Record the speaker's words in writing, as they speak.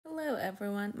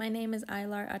everyone, my name is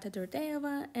Aylar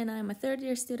Atadurdeyeva and I'm a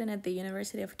third-year student at the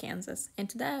University of Kansas, and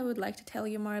today I would like to tell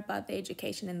you more about the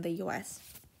education in the US.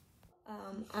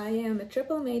 I am a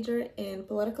triple major in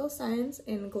political science,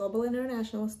 in global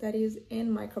international studies,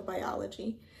 and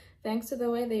microbiology. Thanks to the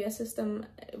way the US system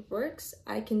works,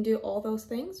 I can do all those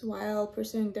things while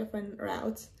pursuing different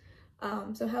routes.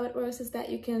 So how it works is that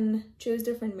you can choose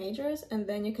different majors and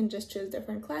then you can just choose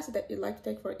different classes that you'd like to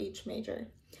take for each major.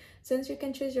 Since you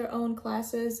can choose your own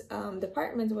classes,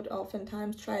 departments would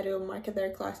oftentimes try to market their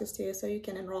classes to you so you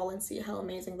can enroll and see how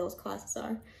amazing those classes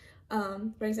are.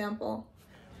 For example,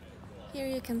 here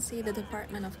you can see the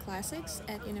Department of Classics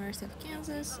at University of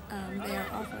Kansas. They are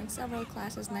offering several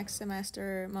classes next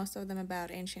semester, most of them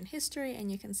about ancient history,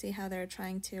 and you can see how they're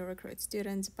trying to recruit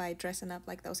students by dressing up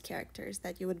like those characters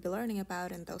that you would be learning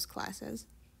about in those classes.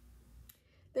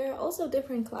 There are also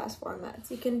different class formats.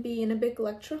 You can be in a big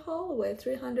lecture hall with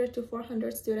 300 to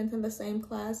 400 students in the same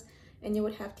class, and you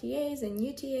would have TAs and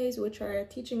UTAs, which are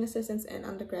teaching assistants and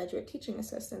undergraduate teaching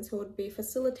assistants who would be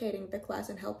facilitating the class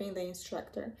and helping the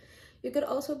instructor. You could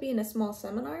also be in a small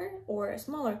seminar or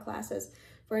smaller classes.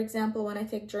 For example, when I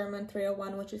take German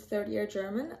 301, which is third-year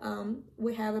German,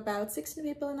 we have about 60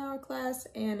 people in our class,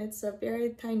 and it's a very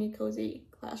tiny, cozy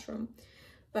classroom.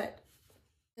 But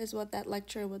this is what that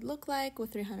lecture would look like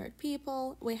with 300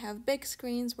 people. We have big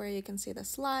screens where you can see the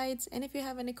slides, and if you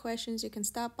have any questions, you can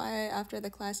stop by after the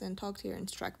class and talk to your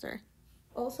instructor.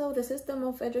 Also, the system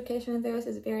of education in the US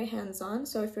is very hands-on,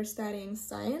 so if you're studying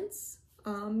science,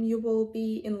 you will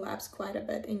be in labs quite a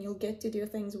bit and you'll get to do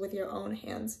things with your own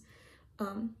hands.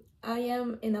 I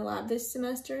am in a lab this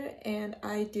semester and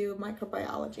I do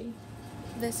microbiology.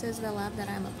 This is the lab that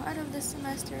I'm a part of this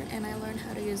semester, and I learned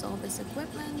how to use all this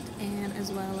equipment and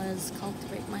as well as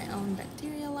cultivate my own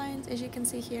bacteria lines, as you can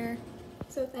see here.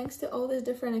 So thanks to all these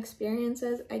different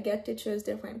experiences, I get to choose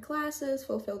different classes,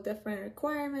 fulfill different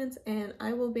requirements, and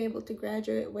I will be able to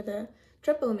graduate with a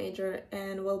triple major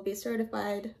and will be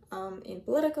certified in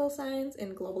political science,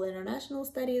 in global international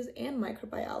studies, and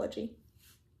microbiology.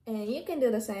 And you can do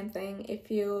the same thing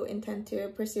if you intend to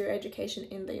pursue your education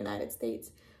in the United States.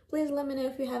 Please let me know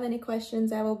if you have any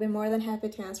questions. I will be more than happy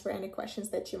to answer any questions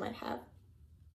that you might have.